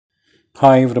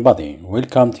Hi everybody,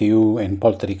 welcome to you in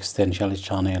Poultry Extension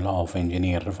channel of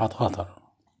Engineer Rifat Khatar.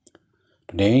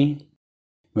 Today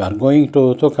we are going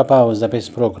to talk about the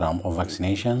best program of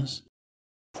vaccinations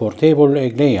for table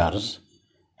egg layers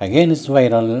against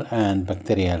viral and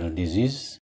bacterial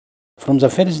disease from the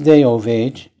first day of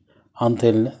age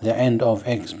until the end of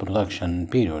eggs production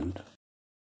period.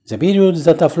 The period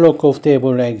that a flock of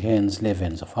table egg hens live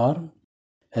in the farm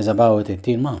is about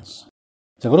 18 months.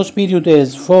 The growth period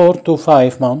is 4 to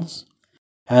 5 months,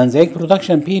 and the egg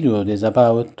production period is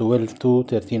about 12 to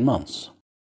 13 months.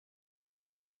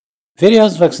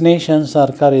 Various vaccinations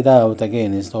are carried out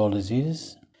against all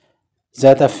diseases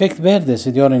that affect birds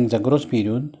during the growth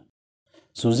period,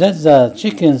 so that the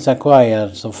chickens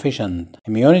acquire sufficient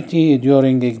immunity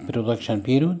during egg production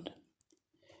period,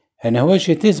 in which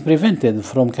it is prevented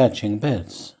from catching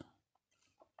birds.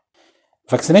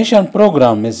 Vaccination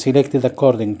program is selected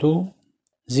according to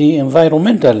the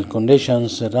environmental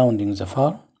conditions surrounding the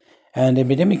farm and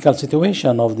epidemical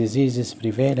situation of diseases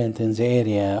prevalent in the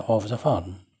area of the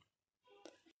farm.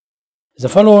 The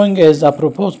following is a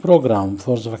proposed program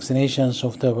for the vaccinations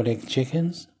of table egg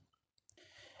chickens,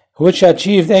 which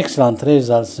achieved excellent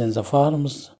results in the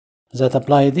farms that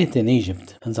applied it in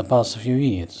Egypt in the past few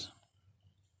years.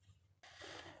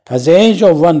 At the age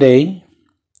of 1 day,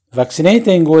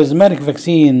 vaccinating with Merck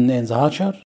vaccine in the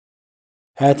hatcher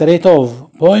at a rate of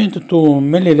 0.2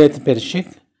 milliliter per chick,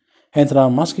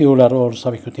 intramuscular or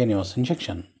subcutaneous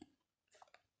injection.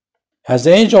 At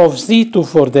the age of 3 to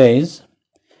 4 days,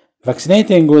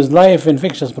 vaccinating with live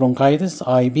infectious bronchitis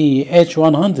IB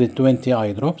H120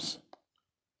 eye drops.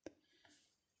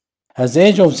 At the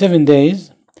age of 7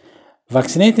 days,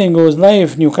 vaccinating with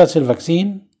live Newcastle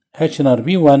vaccine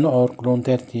HNRB1 or clone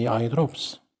 30 eye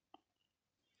drops.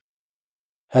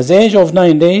 At the age of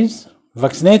 9 days,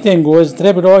 vaccinating with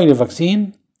triple oil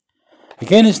vaccine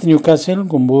against Newcastle,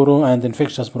 Gumboro, and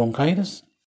infectious bronchitis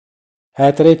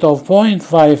at a rate of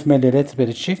 0.5 milliliter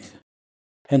per chick,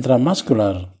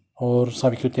 intramuscular or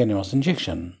subcutaneous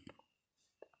injection.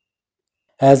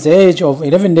 At the age of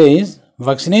 11 days,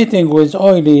 vaccinating with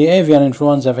oily avian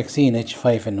influenza vaccine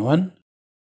H5N1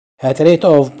 at a rate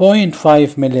of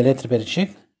 0.5 milliliter per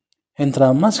chick,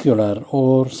 intramuscular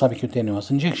or subcutaneous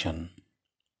injection.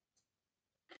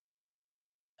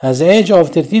 At the age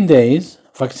of 13 days,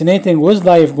 vaccinating with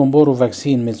live Gumboro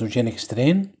vaccine mesogenic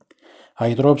strain,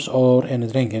 eye drops or in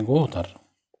drinking water.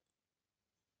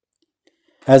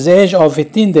 At the age of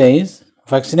 15 days,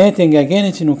 vaccinating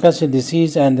against Newcastle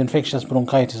disease and infectious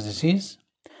bronchitis disease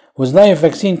with live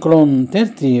vaccine clone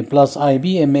 30 plus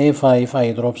IBMA5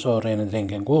 eye drops or in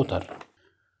drinking water.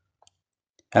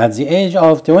 At the age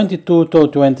of 22 to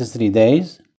 23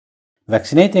 days,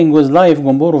 vaccinating with live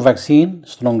Gumboro vaccine,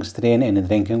 strong strain in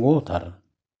drinking water.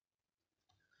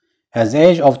 At the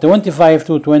age of 25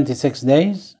 to 26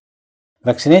 days,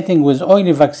 vaccinating with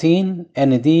oily vaccine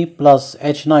ND plus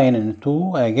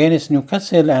H9N2 against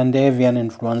Newcastle and avian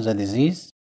influenza disease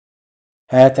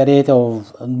at a rate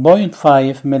of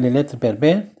 0.5 milliliter per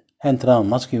bird,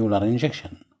 intramuscular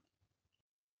injection.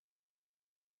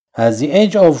 At the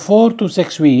age of 4 to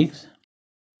 6 weeks,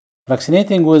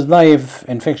 vaccinating with live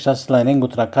infectious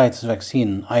laryngomycosis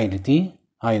vaccine ILT,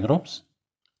 eye drops.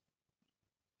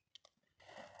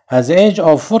 At the age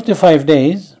of 45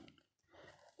 days,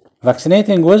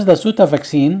 vaccinating with the Suta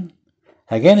vaccine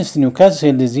against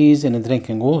Newcastle disease in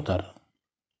drinking water.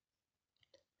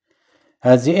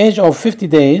 At the age of 50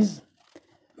 days,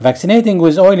 vaccinating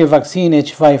with oily vaccine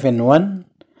H5N1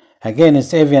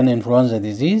 against avian influenza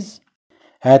disease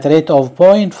at a rate of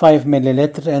 0.5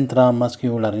 milliliter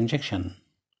intramuscular injection.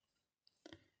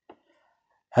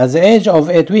 At the age of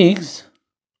 8 weeks,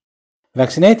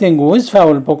 vaccinating with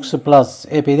fowlpox plus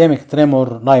epidemic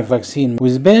tremor live vaccine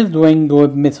with bird wing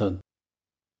web method.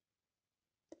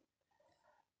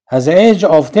 At the age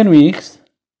of 10 weeks,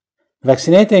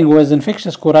 vaccinating with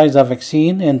infectious coryza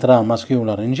vaccine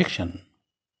intramuscular injection.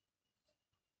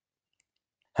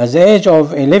 At the age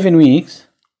of 11 weeks,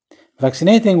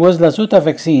 vaccinating with Lasuta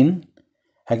vaccine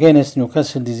against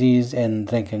Newcastle disease in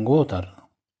drinking water.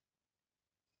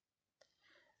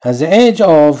 At the age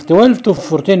of 12 to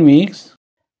 14 weeks,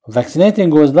 vaccinating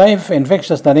with live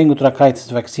infectious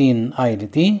laryngomycosis vaccine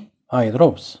ILT, eye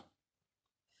drops.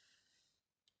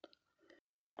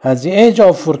 At the age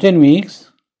of 14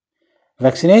 weeks,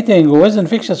 vaccinating with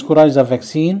infectious coryza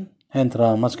vaccine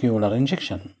intramuscular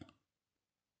injection.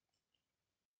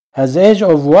 At the age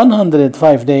of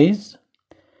 105 days,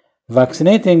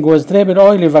 vaccinating with triple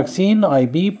oily vaccine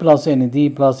IB plus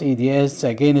ND plus EDS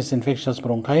against infectious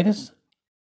bronchitis,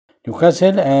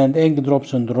 Newcastle and egg drop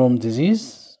syndrome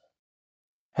disease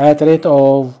at a rate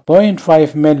of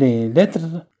 0.5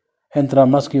 milliliter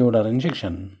intramuscular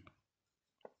injection.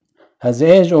 At the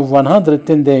age of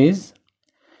 110 days,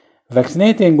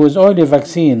 vaccinating with oily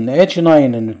vaccine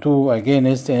H9N2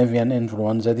 against avian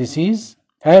influenza disease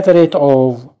at a rate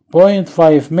of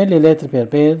 0.5 milliliter per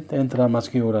bed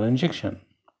intramuscular injection.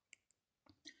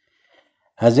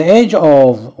 At the age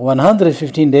of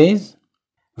 115 days,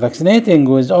 vaccinating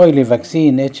with oily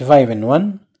vaccine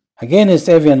H5N1 against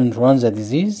avian influenza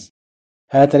disease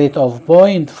at a rate of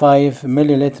 0.5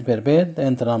 milliliter per bed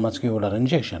intramuscular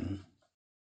injection.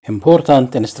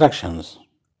 Important instructions.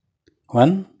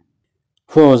 1.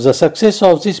 For the success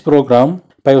of this program,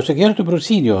 biosecurity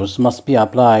procedures must be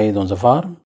applied on the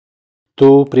farm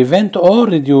to prevent or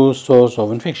reduce source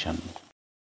of infection.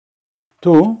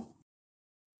 2.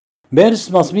 Birds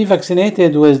must be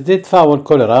vaccinated with dead fowl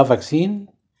cholera vaccine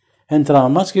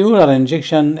intramuscular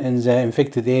injection in the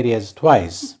infected areas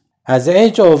twice, at the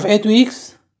age of 8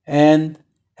 weeks and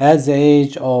at the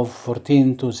age of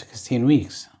 14 to 16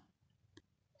 weeks.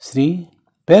 3.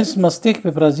 Birds must take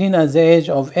piperazine at the age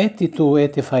of 80 to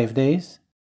 85 days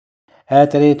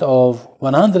at a rate of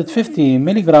 150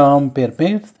 mg per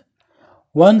bird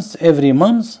once every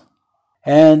month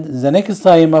and the next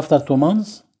time after 2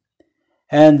 months,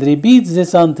 and repeat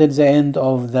this until the end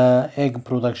of the egg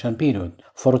production period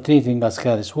for treating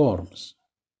Ascaris worms.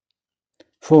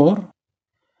 4.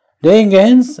 Laying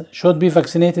hens should be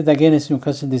vaccinated against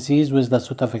Newcastle disease with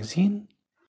Lasuta vaccine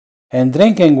and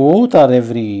drinking water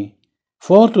every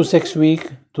 4 to 6 weeks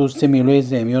to stimulate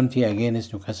the immunity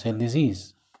against Newcastle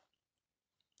disease.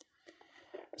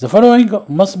 The following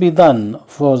must be done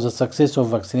for the success of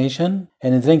vaccination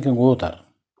and drinking water.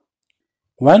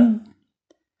 1.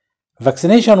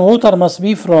 Vaccination water must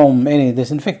be from any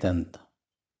disinfectant.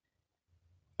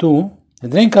 2. The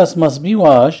drinkers must be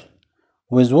washed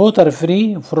with water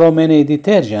free from any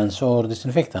detergents or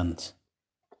disinfectants.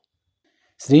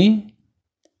 3.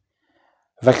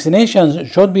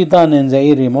 Vaccinations should be done in the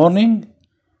early morning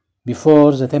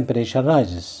before the temperature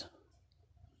rises.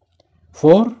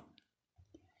 4.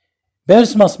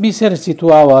 Birds must be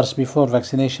 32 hours before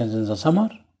vaccinations in the summer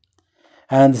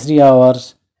and 3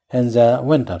 hours in the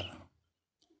winter.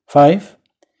 5.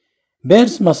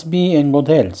 Birds must be in good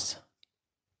health.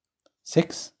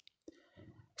 6.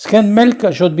 Skimmed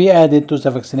milk should be added to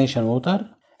the vaccination water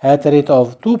at a rate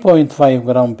of 2.5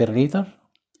 grams per liter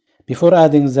before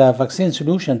adding the vaccine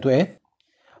solution to it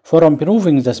for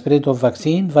improving the spread of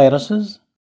vaccine viruses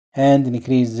and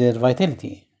increase their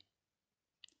vitality.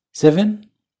 7.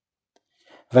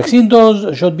 Vaccine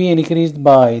dose should be increased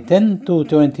by 10 to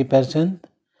 20%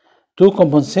 to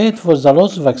compensate for the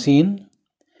loss of vaccine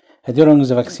during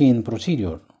the vaccine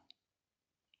procedure.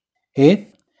 8.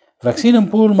 Vaccine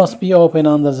pool must be open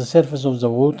under the surface of the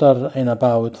water in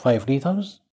about 5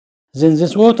 liters. Then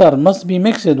this water must be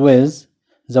mixed with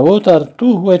the water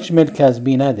to which milk has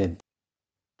been added.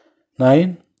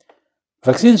 9.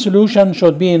 Vaccine solution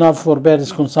should be enough for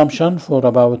birds' consumption for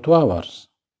about 2 hours.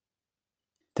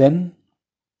 10.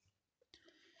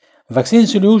 Vaccine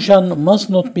solution must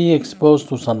not be exposed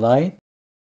to sunlight.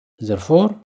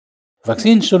 Therefore,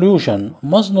 vaccine solution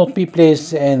must not be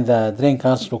placed in the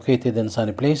drinkers located in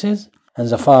sunny places and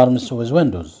the farms with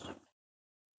windows.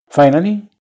 Finally,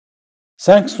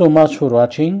 thanks so much for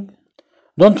watching.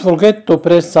 Don't forget to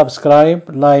press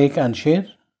subscribe, like and share.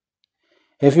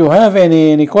 If you have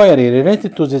any inquiry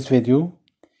related to this video,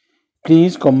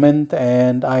 please comment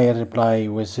and I'll reply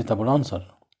with suitable answer.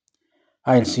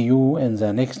 I'll see you in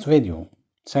the next video.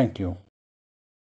 Thank you.